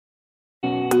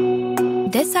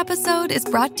This episode is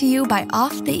brought to you by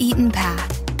Off the Eaten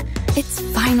Path. It's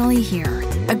finally here.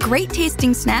 A great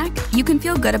tasting snack you can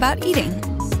feel good about eating.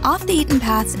 Off the Eaten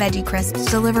Path's Veggie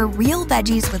Crisps deliver real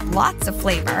veggies with lots of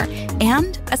flavor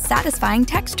and a satisfying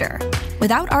texture,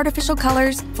 without artificial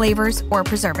colors, flavors, or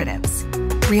preservatives.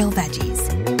 Real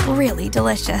veggies. Really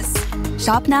delicious.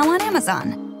 Shop now on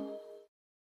Amazon.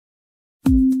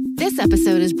 This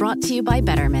episode is brought to you by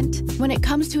Betterment. When it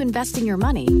comes to investing your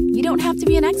money, you don't have to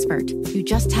be an expert. You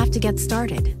just have to get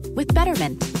started. With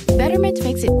Betterment. Betterment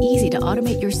makes it easy to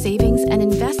automate your savings and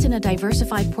invest in a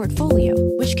diversified portfolio,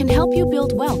 which can help you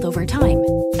build wealth over time.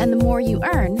 And the more you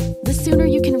earn, the sooner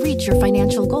you can reach your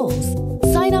financial goals.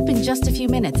 Sign up in just a few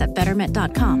minutes at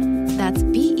Betterment.com. That's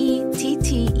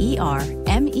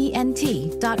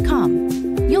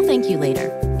BETTERMENT.com. You'll thank you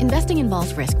later. Investing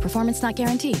involves risk. Performance not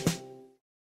guaranteed.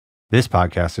 This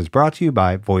podcast is brought to you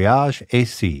by Voyage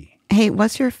AC. Hey,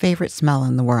 what's your favorite smell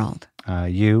in the world?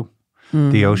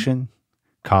 The ocean,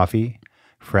 coffee,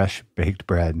 fresh baked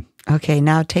bread. Okay,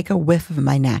 now take a whiff of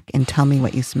my neck and tell me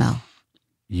what you smell.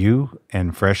 You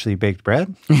and freshly baked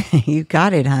bread? You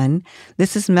got it, hun.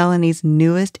 This is Melanie's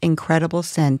newest incredible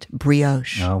scent,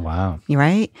 brioche. Oh, wow. You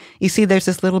right? You see, there's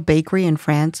this little bakery in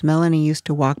France Melanie used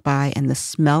to walk by, and the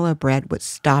smell of bread would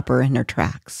stop her in her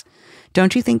tracks.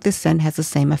 Don't you think this scent has the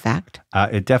same effect?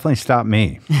 It definitely stopped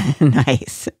me.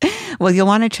 Nice. Well, you'll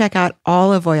want to check out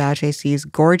all of Voyage AC's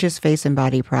gorgeous face and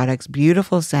body products,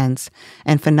 beautiful scents,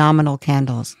 and phenomenal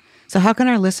candles. So how can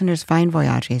our listeners find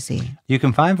Voyage AC? You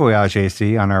can find Voyage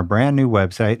AC on our brand new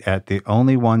website at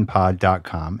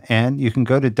theonlynepod.com, and you can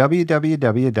go to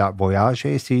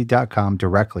www.voyageac.com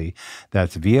directly.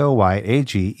 That's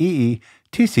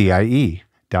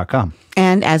VOYAGEETCIE.com.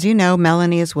 And as you know,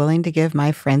 Melanie is willing to give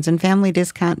my friends and family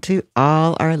discount to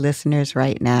all our listeners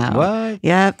right now. What?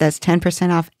 Yep, that's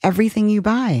 10% off everything you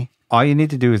buy. All you need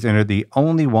to do is enter the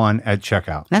only one at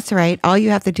checkout. That's right. All you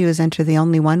have to do is enter the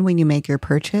only one when you make your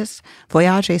purchase.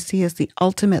 Voyage AC is the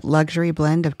ultimate luxury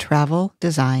blend of travel,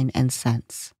 design, and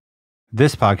scents.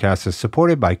 This podcast is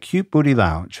supported by Cute Booty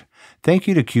Lounge. Thank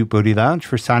you to Cute Booty Lounge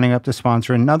for signing up to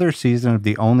sponsor another season of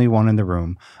The Only One in the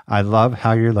Room. I love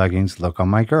how your leggings look on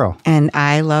my girl. And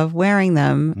I love wearing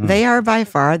them. They are by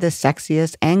far the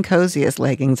sexiest and coziest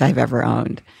leggings I've ever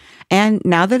owned. And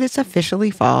now that it's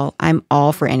officially fall, I'm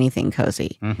all for anything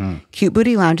cozy. Cute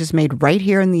Booty Lounge is made right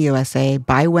here in the USA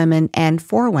by women and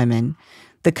for women.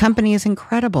 The company is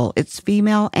incredible. It's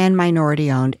female and minority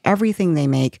owned. Everything they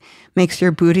make makes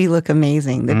your booty look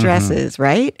amazing. The dresses,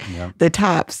 right? Yep. The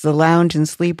tops, the lounge and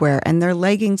sleepwear, and their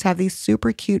leggings have these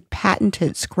super cute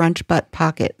patented scrunch butt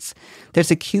pockets.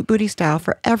 There's a cute booty style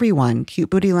for everyone.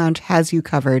 Cute Booty Lounge has you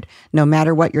covered, no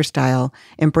matter what your style.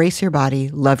 Embrace your body,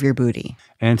 love your booty.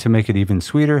 And to make it even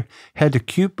sweeter, head to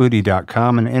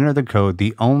cutebooty.com and enter the code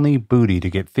TheOnlyBooty to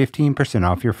get 15%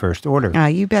 off your first order.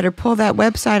 You better pull that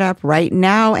website up right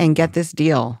now and get this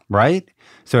deal. Right?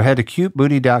 So head to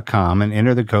cutebooty.com and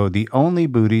enter the code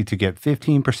TheOnlyBooty to get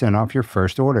 15% off your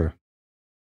first order.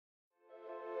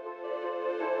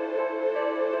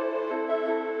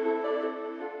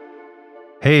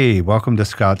 Hey, welcome to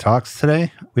Scott Talks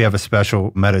today. We have a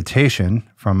special meditation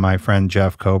from my friend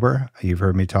Jeff Kober. You've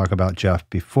heard me talk about Jeff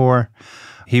before.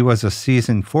 He was a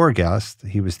season 4 guest.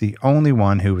 He was the only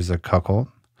one who was a cuckold.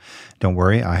 Don't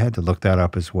worry, I had to look that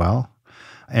up as well.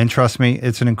 And trust me,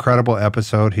 it's an incredible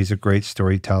episode. He's a great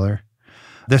storyteller.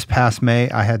 This past May,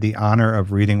 I had the honor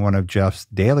of reading one of Jeff's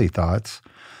daily thoughts,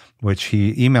 which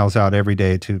he emails out every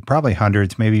day to probably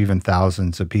hundreds, maybe even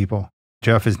thousands of people.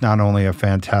 Jeff is not only a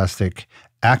fantastic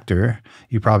actor,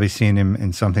 you've probably seen him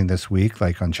in something this week,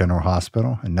 like on General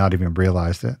Hospital, and not even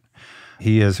realized it.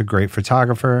 He is a great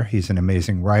photographer. He's an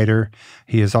amazing writer.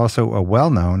 He is also a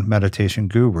well-known meditation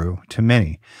guru to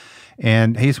many.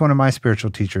 And he's one of my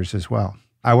spiritual teachers as well.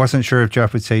 I wasn't sure if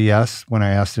Jeff would say yes when I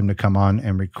asked him to come on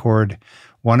and record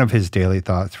one of his daily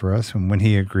thoughts for us. And when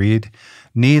he agreed,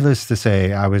 needless to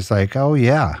say, I was like, oh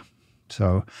yeah.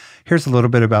 So here's a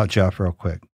little bit about Jeff real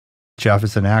quick. Jeff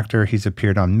is an actor. He's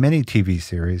appeared on many TV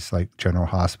series like General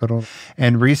Hospital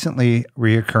and recently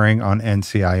reoccurring on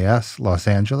NCIS Los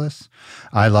Angeles.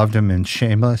 I loved him in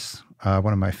Shameless,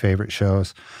 one of my favorite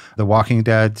shows, The Walking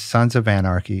Dead, Sons of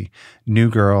Anarchy,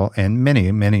 New Girl, and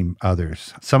many, many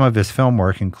others. Some of his film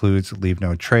work includes Leave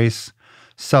No Trace,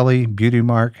 Sully, Beauty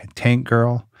Mark, Tank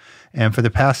Girl. And for the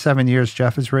past 7 years,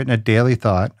 Jeff has written a daily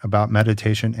thought about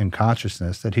meditation and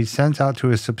consciousness that he sends out to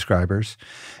his subscribers,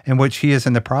 in which he is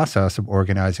in the process of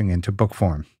organizing into book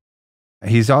form.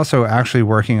 He's also actually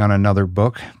working on another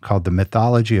book called The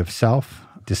Mythology of Self,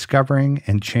 Discovering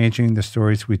and Changing the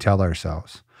Stories We Tell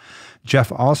Ourselves.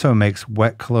 Jeff also makes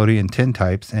wet collodion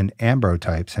tintypes and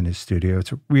ambrotypes in his studio.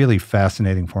 It's a really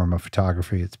fascinating form of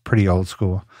photography. It's pretty old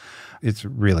school. It's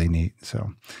really neat.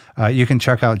 So you can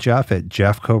check out Jeff at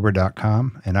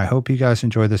jeffkober.com. And I hope you guys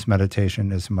enjoy this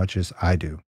meditation as much as I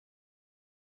do.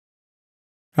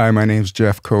 Hi, my name's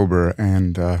Jeff Kober,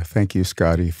 and thank you,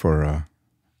 Scotty, for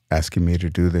asking me to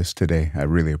do this today. I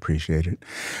really appreciate it.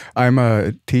 I'm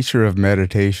a teacher of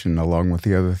meditation along with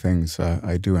the other things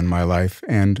I do in my life.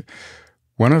 And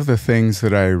one of the things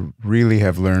that I really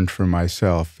have learned for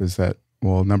myself is that,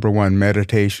 well, number one,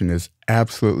 meditation is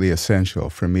absolutely essential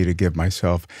for me to give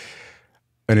myself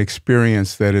an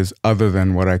experience that is other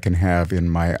than what I can have in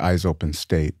my eyes open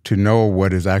state, to know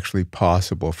what is actually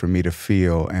possible for me to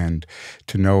feel and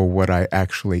to know what I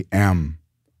actually am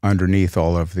underneath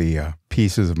all of the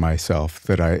pieces of myself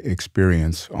that I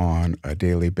experience on a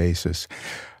daily basis.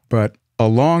 But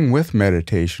along with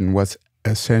meditation, what's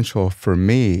essential for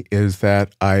me is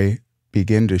that I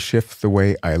begin to shift the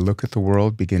way I look at the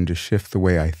world, begin to shift the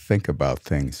way I think about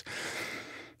things.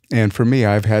 And for me,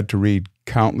 I've had to read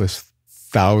countless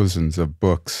thousands of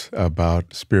books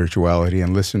about spirituality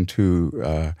and listen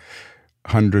to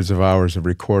hundreds of hours of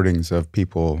recordings of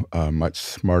people much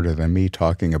smarter than me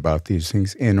talking about these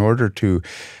things in order to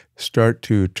start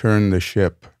to turn the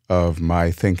ship of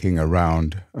my thinking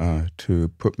around to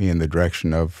put me in the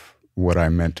direction of what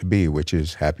I'm meant to be, which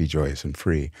is happy, joyous, and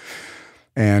free.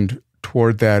 And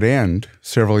toward that end,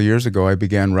 several years ago, I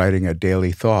began writing a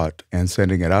daily thought and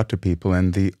sending it out to people.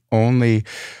 And the only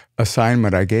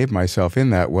assignment I gave myself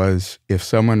in that was, if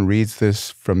someone reads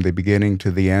this from the beginning to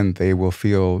the end, they will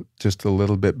feel just a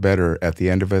little bit better at the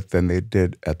end of it than they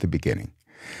did at the beginning.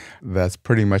 That's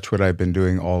pretty much what I've been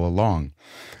doing all along.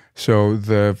 So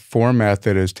the format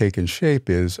that has taken shape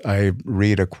is I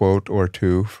read a quote or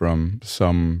two from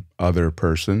some other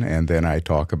person, and then I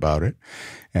talk about it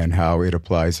and how it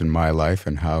applies in my life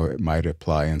and how it might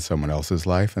apply in someone else's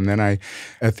life. And then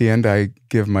at the end, I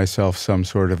give myself some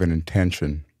sort of an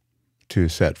intention to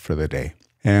set for the day.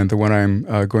 And the one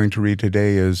I'm going to read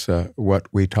today is what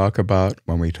we talk about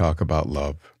when we talk about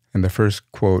love. And the first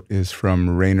quote is from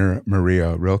Rainer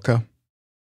Maria Rilke.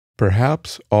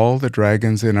 Perhaps all the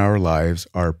dragons in our lives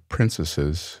are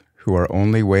princesses who are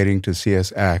only waiting to see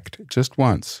us act just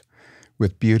once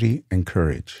with beauty and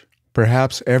courage.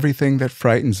 Perhaps everything that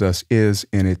frightens us is,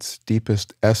 in its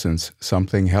deepest essence,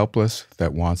 something helpless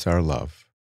that wants our love.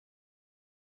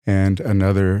 And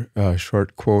another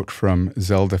short quote from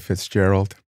Zelda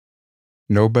Fitzgerald.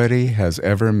 Nobody has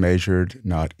ever measured,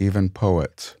 not even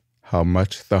poets, how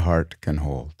much the heart can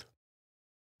hold.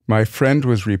 My friend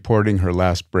was reporting her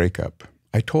last breakup.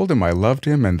 I told him I loved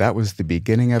him, and that was the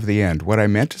beginning of the end. What I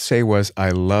meant to say was I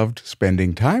loved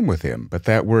spending time with him, but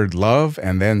that word love,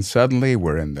 and then suddenly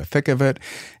we're in the thick of it,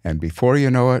 and before you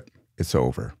know it, it's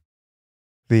over.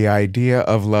 The idea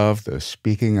of love, the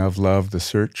speaking of love, the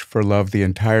search for love, the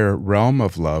entire realm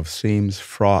of love seems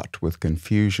fraught with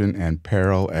confusion and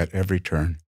peril at every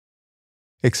turn.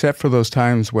 Except for those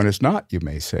times when it's not, you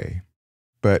may say.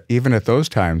 But even at those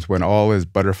times when all is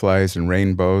butterflies and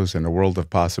rainbows and a world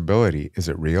of possibility, is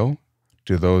it real?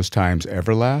 Do those times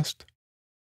ever last?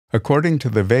 According to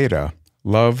the Veda,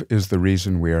 love is the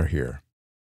reason we are here.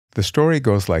 The story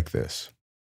goes like this.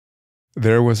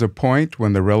 There was a point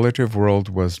when the relative world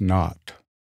was not.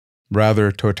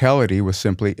 Rather, totality was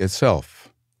simply itself,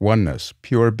 oneness,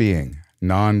 pure being,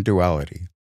 non-duality.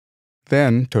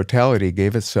 Then, totality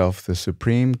gave itself the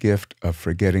supreme gift of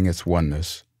forgetting its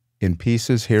oneness, in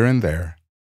pieces here and there.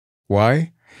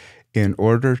 Why? In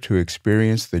order to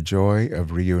experience the joy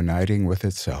of reuniting with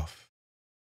itself.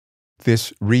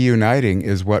 This reuniting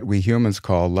is what we humans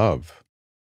call love.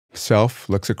 Self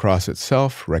looks across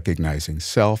itself, recognizing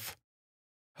self.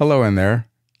 Hello in there.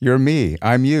 You're me.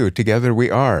 I'm you. Together we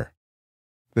are.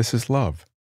 This is love.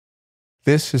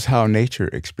 This is how nature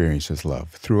experiences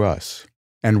love, through us.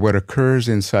 And what occurs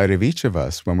inside of each of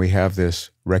us when we have this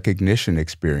recognition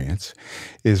experience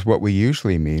is what we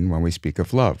usually mean when we speak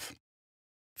of love.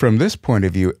 From this point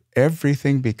of view,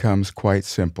 everything becomes quite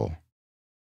simple.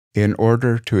 In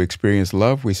order to experience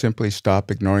love, we simply stop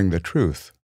ignoring the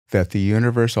truth that the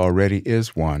universe already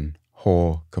is one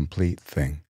whole, complete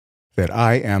thing. That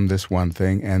I am this one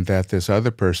thing, and that this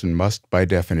other person must, by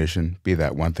definition, be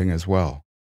that one thing as well.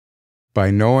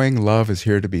 By knowing love is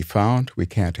here to be found, we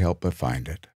can't help but find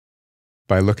it.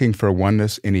 By looking for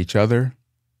oneness in each other,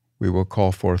 we will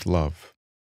call forth love.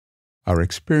 Our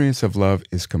experience of love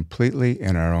is completely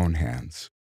in our own hands.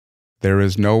 There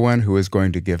is no one who is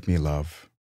going to give me love,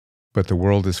 but the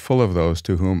world is full of those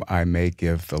to whom I may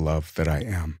give the love that I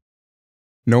am.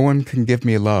 No one can give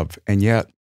me love, and yet,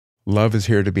 love is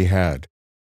here to be had.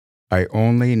 I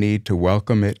only need to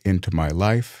welcome it into my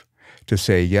life, to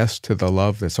say yes to the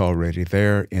love that's already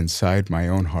there inside my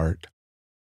own heart,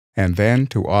 and then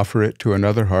to offer it to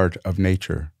another heart of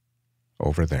nature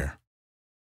over there.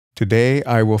 Today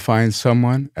I will find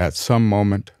someone at some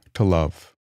moment to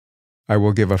love. I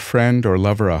will give a friend or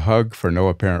lover a hug for no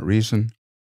apparent reason.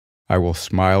 I will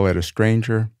smile at a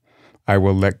stranger. I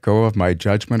will let go of my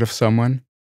judgment of someone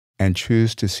and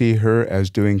choose to see her as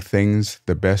doing things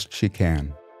the best she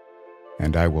can.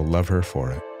 And I will love her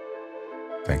for it.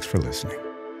 Thanks for listening.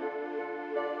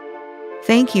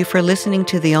 Thank you for listening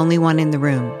to The Only One in the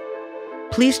Room.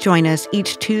 Please join us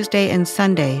each Tuesday and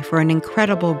Sunday for an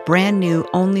incredible brand new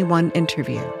Only One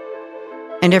interview.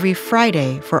 And every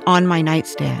Friday for On My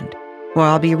Nightstand, where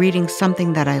I'll be reading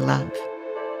something that I love.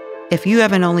 If you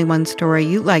have an Only One story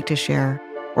you'd like to share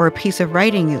or a piece of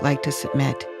writing you'd like to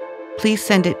submit, please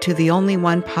send it to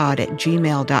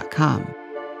theonlyonepod@gmail.com.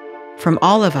 From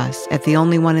all of us at The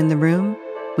Only One in the Room,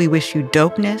 we wish you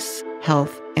dopeness,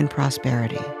 health, and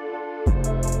prosperity.